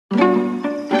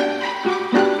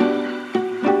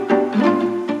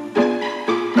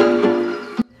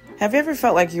Have you ever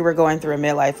felt like you were going through a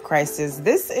midlife crisis?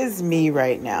 This is me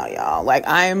right now, y'all. Like,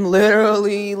 I'm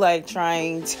literally like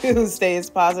trying to stay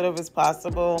as positive as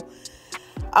possible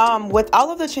with all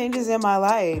of the changes in my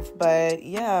life. But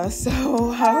yeah,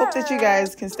 so I hope that you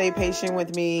guys can stay patient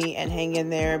with me and hang in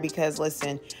there, because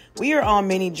listen, we are on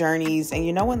many journeys. And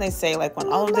you know when they say, like,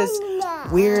 when all of this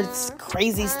weird,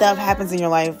 crazy stuff happens in your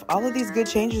life, all of these good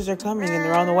changes are coming and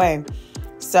they're on the way.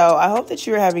 So I hope that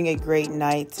you're having a great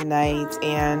night tonight.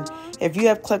 And if you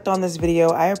have clicked on this video,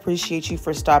 I appreciate you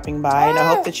for stopping by. And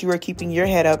I hope that you are keeping your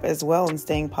head up as well and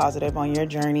staying positive on your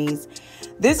journeys.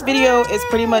 This video is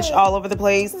pretty much all over the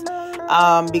place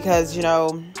because, you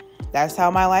know, that's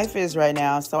how my life is right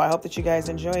now. So I hope that you guys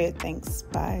enjoy it. Thanks.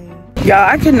 Bye. Y'all,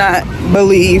 I cannot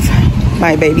believe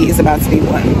my baby is about to be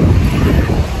one.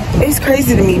 It's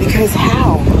crazy to me because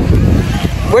how?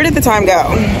 Where did the time go?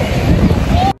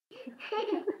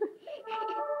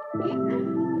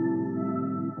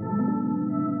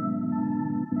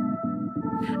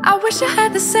 I wish I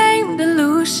had the same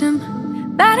delusion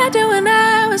that I do when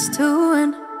I was 2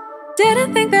 and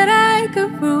didn't think that I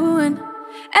could ruin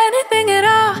anything at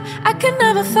all. I could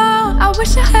never fall. I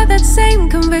wish I had that same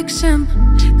conviction,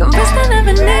 convinced I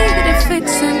never needed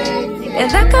fixing.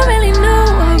 If I could really know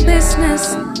her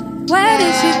business, where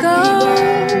did she go?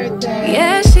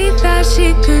 Yeah, she thought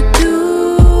she could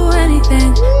do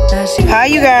anything. Hi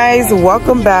you guys,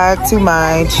 welcome back to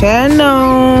my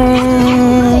channel.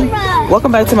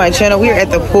 Welcome back to my channel. We are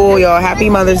at the pool, y'all. Happy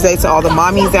Mother's Day to all the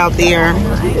mommies out there.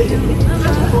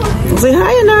 Say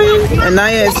hi, Anaya.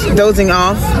 Anaya is dozing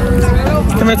off.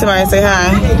 Come here, Tamaya, say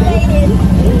hi.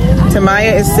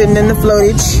 Tamaya is sitting in the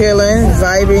floaty, chilling,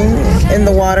 vibing in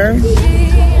the water.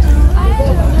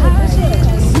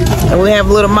 And we have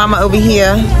little mama over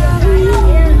here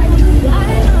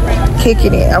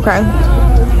kicking it, okay?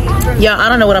 Yeah, I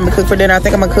don't know what I'm gonna cook for dinner. I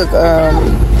think I'm gonna cook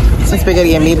some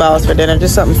spaghetti and meatballs for dinner,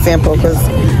 just something simple, because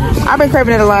I've been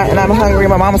craving it a lot and I'm hungry.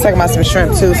 My mom was talking about some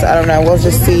shrimp too, so I don't know, we'll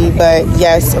just see. But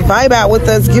yes, vibe out with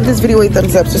us, give this video a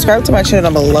thumbs up, subscribe to my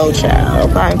channel down below,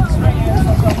 child, okay?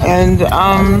 And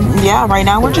yeah, right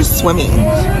now we're just swimming in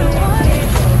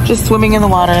the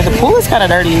water. The pool is kind of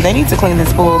dirty. They need to clean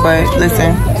this pool, but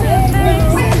listen,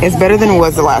 it's better than it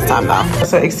was the last time though.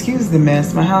 So excuse the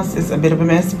mess, my house is a bit of a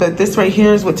mess, but this right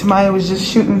here is what Tamaya was just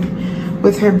shooting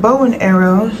with her bow and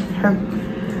arrow. Her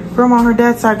grandma on her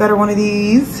dad's side got her one of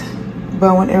these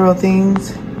bow and arrow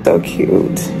things. So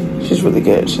cute. She's really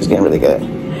good. She's getting really good.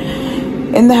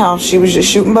 In the house, she was just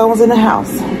shooting bows in the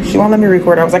house. She won't let me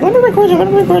record. I was like, let me record you, let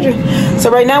me record you.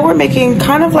 So right now we're making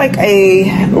kind of like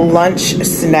a lunch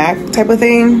snack type of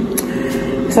thing.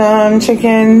 Some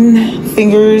chicken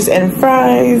fingers and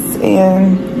fries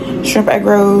and shrimp egg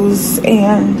rolls,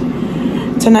 and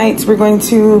tonight we're going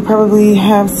to probably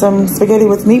have some spaghetti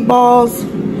with meatballs.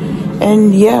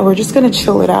 And yeah, we're just gonna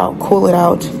chill it out, cool it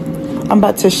out. I'm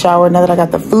about to shower now that I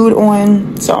got the food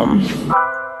on, so.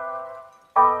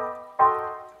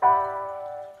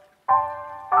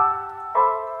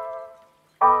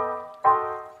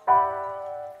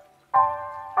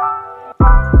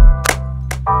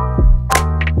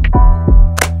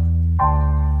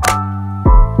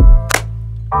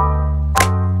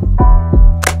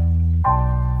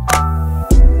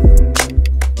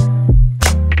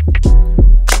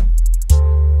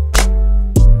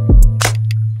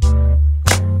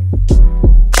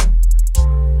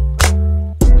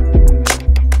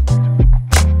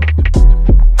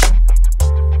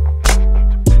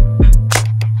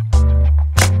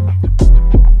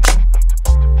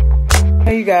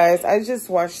 Hey you guys, I just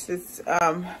watched this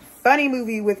funny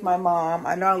movie with my mom.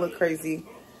 I know I look crazy.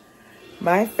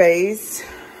 My face,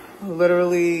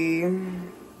 literally,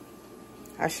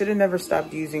 I should have never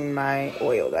stopped using my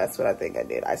oil. That's what I think I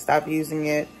did. I stopped using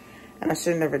it, and I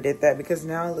should have never did that, because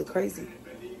now I look crazy.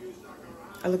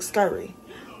 I look scary.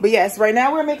 But yes, right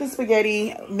now we're making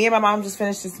spaghetti. Me and my mom just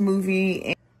finished this movie.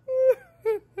 And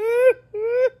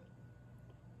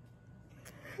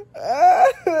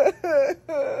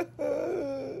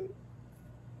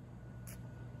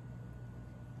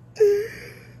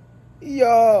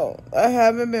y'all, I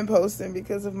haven't been posting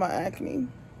because of my acne.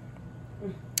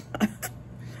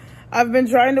 I've been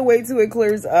trying to wait till it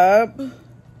clears up,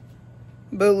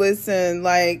 but listen,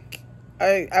 like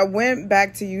I went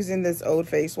back to using this old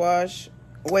face wash.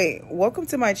 Wait, welcome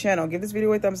to my channel. Give this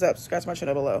video a thumbs up, subscribe to my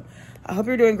channel below. I hope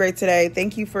you're doing great today.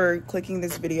 Thank you for clicking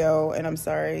this video, and I'm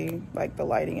sorry, like, the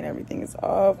lighting and everything is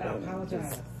off.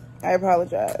 I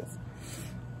apologize.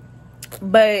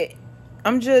 But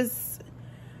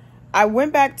I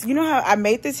went back to, you know how I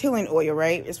made this healing oil,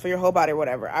 right? It's for your whole body or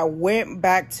whatever. I went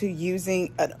back to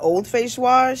using an old face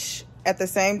wash, at the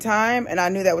same time, and I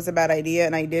knew that was a bad idea,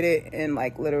 and I did it, and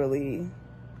like literally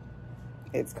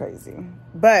it's crazy.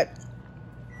 But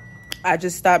I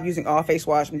just stopped using all face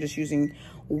wash. I'm just using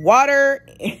water,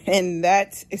 and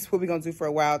that is what we're gonna do for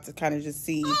a while to kind of just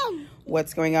see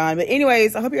what's going on. But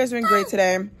anyways, I hope you guys are doing great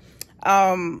today.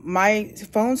 My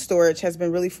phone storage has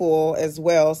been really full as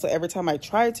well, so every time I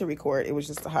tried to record, it was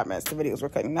just a hot mess. The videos were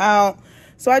cutting out,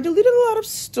 so I deleted a lot of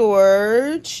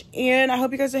storage. And I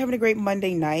hope you guys are having a great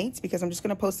Monday night, because I'm just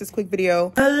gonna post this quick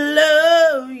video.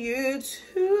 Hello YouTube.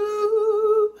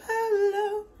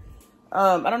 Hello.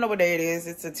 I don't know what day it is.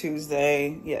 It's a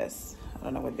Tuesday. Yes, I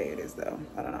don't know what day it is though.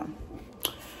 I don't know.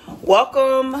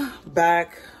 Welcome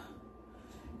back.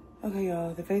 Okay,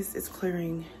 y'all, the face is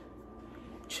clearing.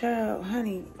 Child,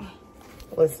 honey,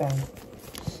 listen,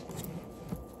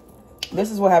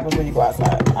 this is what happens when you go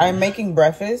outside. I'm making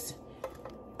breakfast.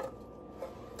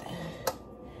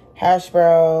 Hash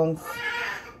browns.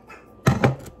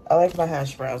 I like my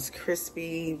hash browns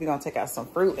crispy. We're gonna take out some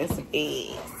fruit and some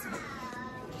eggs.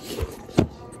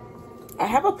 I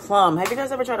have a plum. Have you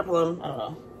guys ever tried a plum? I don't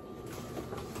know.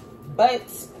 But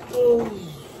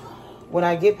when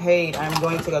I get paid, I'm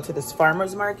going to go to this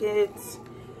farmer's market.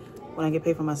 When I get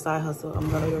paid for my side hustle, I'm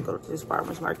gonna go to this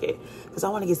farmer's market because I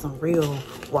want to get some real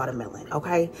watermelon,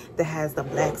 okay? That has the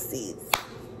black seeds.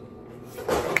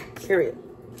 Period.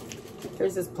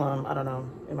 Here's this plum. I don't know.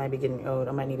 It might be getting old.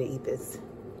 I might need to eat this.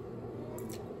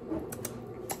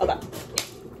 Okay.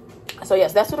 So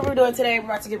yes, that's what we're doing today. We're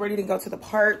about to get ready to go to the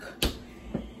park.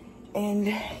 And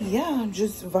yeah,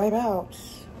 just vibe out.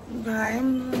 Okay.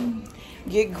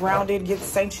 Get grounded, get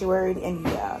sanctuary, and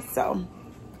yeah, so.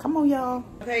 Come on, y'all.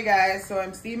 Okay, guys, so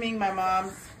I'm steaming my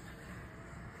mom's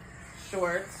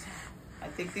shorts. I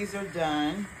think these are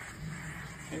done.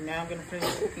 And now I'm gonna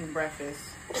finish cooking breakfast.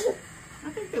 I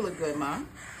think they look good, Mom.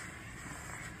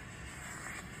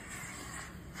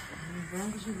 As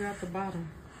long as you got the bottom.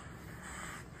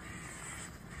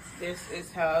 This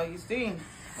is how you steam.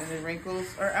 And the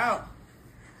wrinkles are out.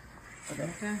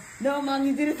 Okay. No, Mom,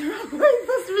 you did it the wrong way. You're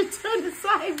supposed to return it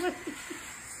sideways.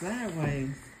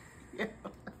 Sideways? Yeah.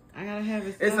 I gotta have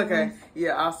it. It's okay.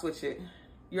 Yeah, I'll switch it.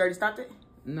 You already stopped it?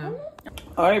 No.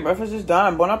 All right, breakfast is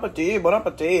done. Bon appetit. Bon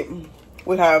appetit.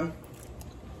 We have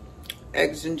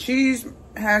eggs and cheese,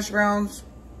 hash browns,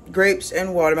 grapes,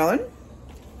 and watermelon.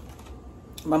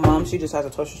 My mom, she just has a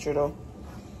toaster strudel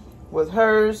with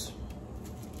her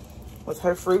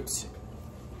fruits.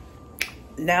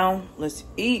 Now, let's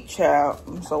eat, child.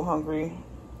 I'm so hungry.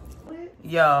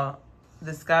 Y'all,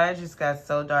 the sky just got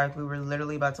so dark. We were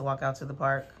literally about to walk out to the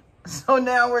park. So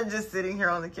now we're just sitting here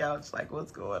on the couch like,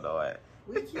 what's going on?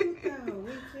 We cute though.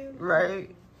 We cute.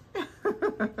 Right?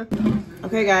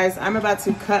 Okay, guys, I'm about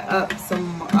to cut up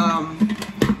some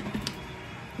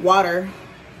water.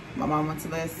 My mom went to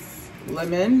this.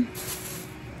 Lemon.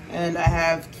 And I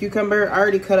have cucumber. I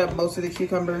already cut up most of the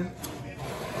cucumber.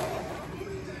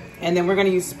 And then we're going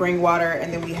to use spring water.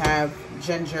 And then we have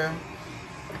ginger.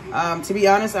 To be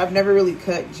honest, I've never really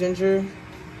cut ginger,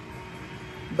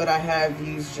 but I have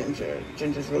used ginger.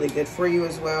 Ginger's really good for you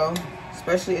as well,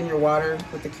 especially in your water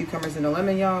with the cucumbers and the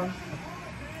lemon, y'all.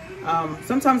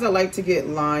 Sometimes I like to get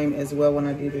lime as well when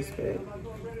I do this, but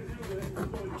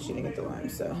she didn't get the lime,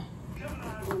 so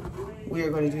we are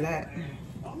going to do that.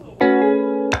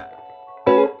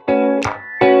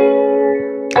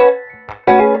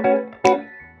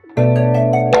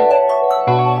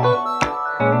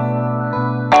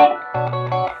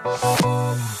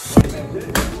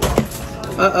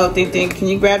 Uh-oh, Think, can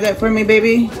you grab that for me,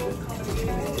 baby?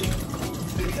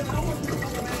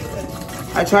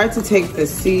 I tried to take the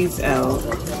seeds out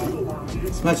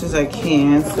as much as I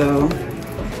can, so.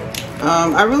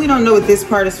 I really don't know what this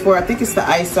part is for. I think it's the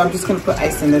ice, so I'm just gonna put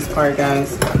ice in this part,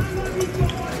 guys. This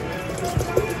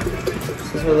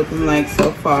is what we're looking like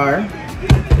so far.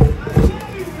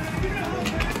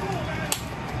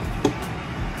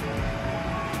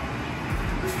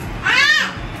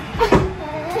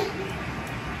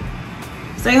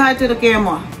 Say hi to the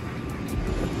camera.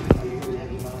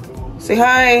 Say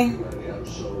hi.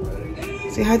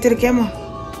 Say hi to the camera.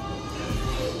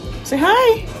 Say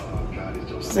hi.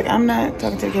 She's like, I'm not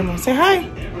talking to the camera. Say hi.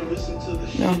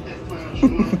 No.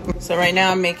 So right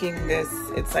now I'm making this.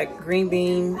 It's like green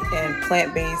bean and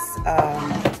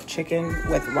plant-based chicken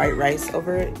with white rice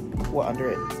over it. Well, under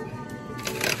it.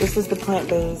 This is the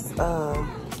plant-based,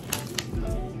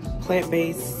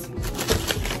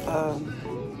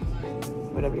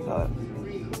 whatever you call it.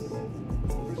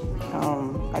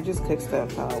 I just cook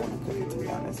stuff how I want to cook it, to be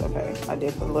honest. Okay, I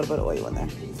did put a little bit of oil in there.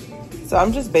 So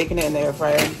I'm just baking it in the air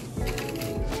fryer.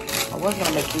 I was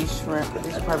gonna make these shrimp, but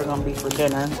these are probably gonna be for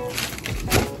dinner.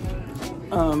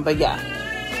 But yeah.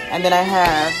 And then I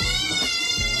have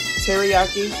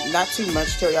teriyaki, not too much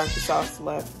teriyaki sauce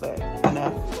left, but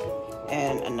enough.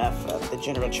 And enough of the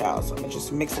General Chow. So I'm gonna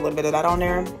just mix a little bit of that on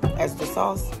there as the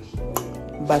sauce.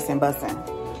 Bussin'.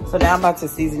 So now I'm about to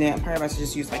season it. I'm probably about to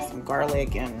just use like some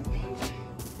garlic and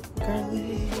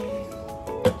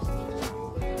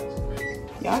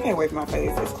Yeah, I can't wait for my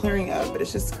face. It's clearing up, but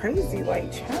it's just crazy.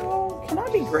 Like, child, can I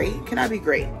be great? Can I be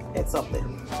great at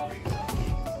something?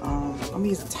 Let me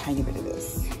use a tiny bit of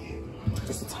this.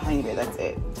 Just a tiny bit, that's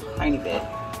it. Tiny bit.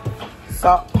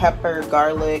 Salt, pepper,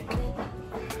 garlic,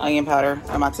 onion powder.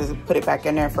 I'm about to put it back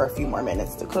in there for a few more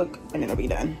minutes to cook, and it'll be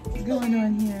done. What's going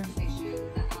on here?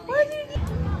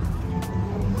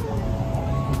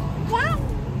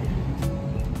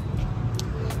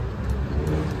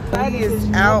 He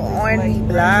is out on the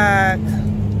block.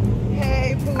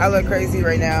 Hey, I look crazy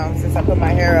right now since I put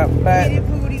my hair up, but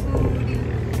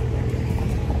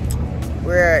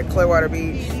we're at Clearwater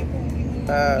Beach.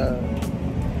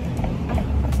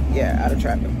 Yeah, out of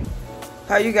traffic.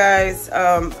 How you guys?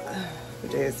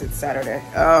 What day is it? Saturday.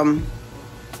 I'm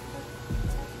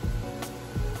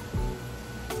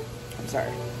sorry,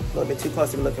 a little bit too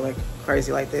close to be looking like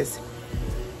crazy like this.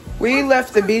 We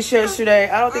left the beach yesterday.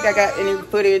 I don't think I got any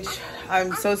footage.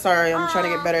 I'm so sorry. I'm trying to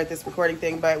get better at this recording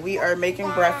thing, but we are making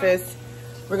breakfast.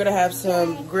 We're gonna have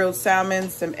some grilled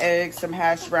salmon, some eggs, some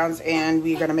hash browns, and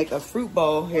we're gonna make a fruit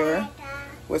bowl here.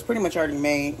 Well, it's pretty much already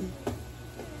made.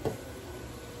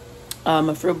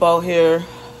 A fruit bowl here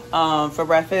for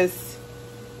breakfast.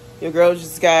 Your girl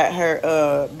just got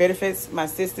her benefits, my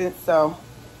assistant, so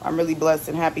I'm really blessed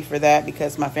and happy for that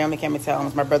because my family came in town. It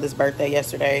was my brother's birthday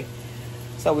yesterday.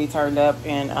 So we turned up,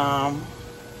 and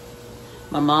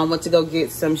my mom went to go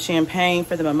get some champagne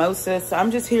for the mimosa. So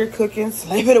I'm just here cooking,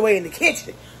 slaving away in the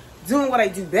kitchen, doing what I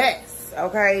do best,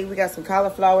 okay? We got some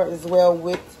cauliflower as well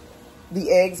with the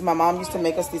eggs. My mom used to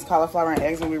make us these cauliflower and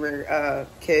eggs when we were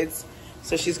kids.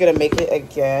 So she's gonna make it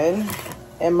again.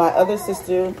 And my other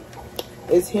sister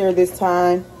is here this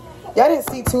time. Y'all didn't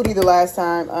see Tootie the last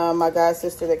time, my god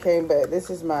sister that came, but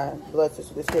this is my blood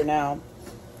sister that's here now.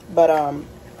 But,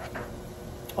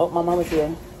 oh, my mama's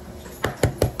here.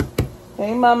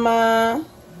 Hey, mama.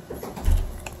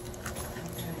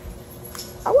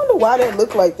 I wonder why that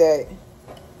looked like that.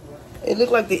 It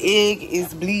looked like the egg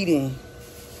is bleeding.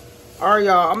 All right,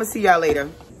 y'all. I'm going to see y'all later.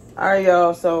 All right,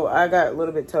 y'all. So I got a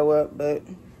little bit toe up, but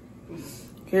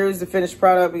here's the finished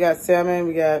product. We got salmon.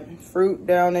 We got fruit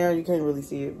down there. You can't really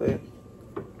see it, but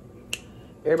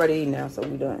everybody eating now, so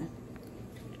we done.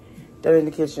 Done in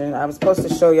the kitchen. I was supposed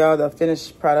to show y'all the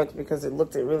finished product because it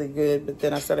looked really good, but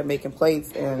then I started making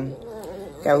plates and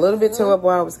got a little bit toe up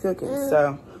while I was cooking.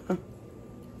 So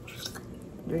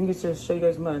didn't get to show you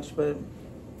guys much, but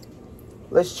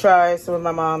let's try some of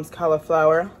my mom's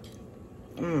cauliflower.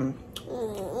 And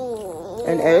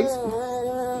eggs.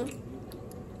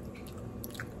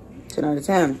 10 out of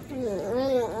 10.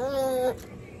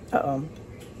 Uh-oh.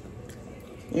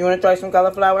 You want to try some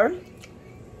cauliflower?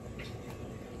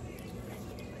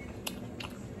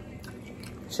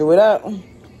 Chew it up.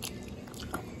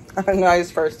 I know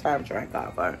it's first time trying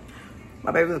cauliflower.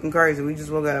 My baby looking crazy. We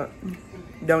just woke up.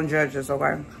 Don't judge us,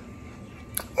 okay?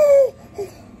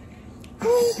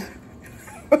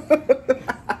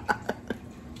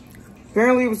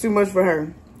 Apparently it was too much for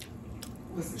her.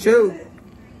 Chew.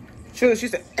 Chew. She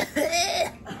said.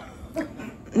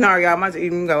 No, y'all, might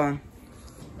even going.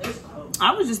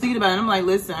 I was just thinking about it. I'm like,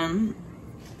 listen,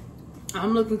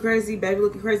 I'm looking crazy, baby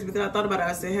looking crazy. But then I thought about it.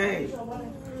 I said, hey,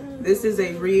 this is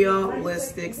a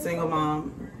realistic single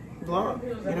mom vlog.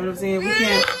 You know what I'm saying? We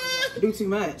can't do too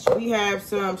much. We have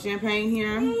some champagne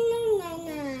here.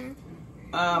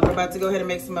 We're about to go ahead and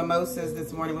make some mimosas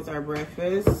this morning with our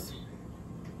breakfast.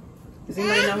 Does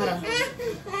anybody know how to...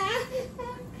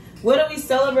 What are we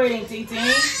celebrating, Titi?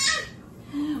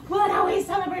 What are we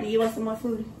celebrating? You want some more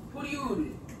food? Who do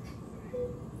you?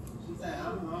 She said,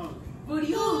 I'm home.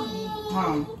 Booty ooty.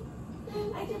 Home.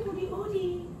 I did booty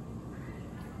ooty.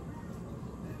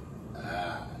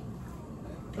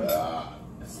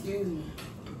 Excuse me.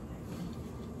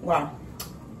 Wow.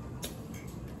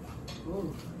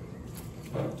 Ooh.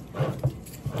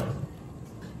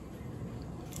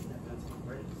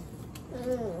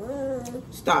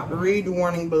 Stop. Read the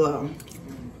warning below.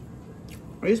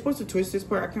 Are you supposed to twist this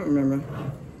part? I can't remember.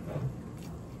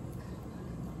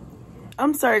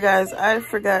 I'm sorry, guys. I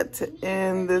forgot to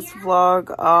end this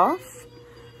vlog off.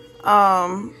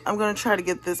 I'm going to try to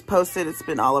get this posted. It's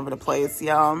been all over the place,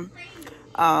 y'all.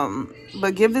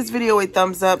 But give this video a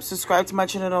thumbs up. Subscribe to my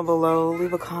channel down below.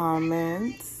 Leave a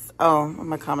comment. Oh,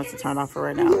 my comments are turned off for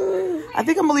right now. I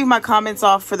think I'm gonna leave my comments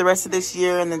off for the rest of this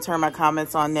year and then turn my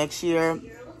comments on next year.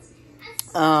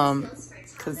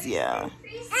 Cause yeah,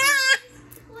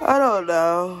 I don't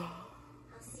know.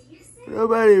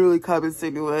 Nobody really comments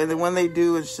anyway. And then when they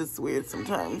do, it's just weird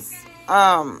sometimes.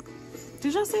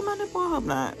 Did y'all see my nipple? I hope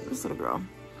not. This little girl.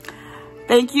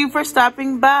 Thank you for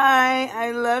stopping by.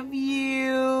 I love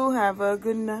you. Have a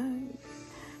good night.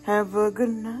 Have a good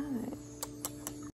night.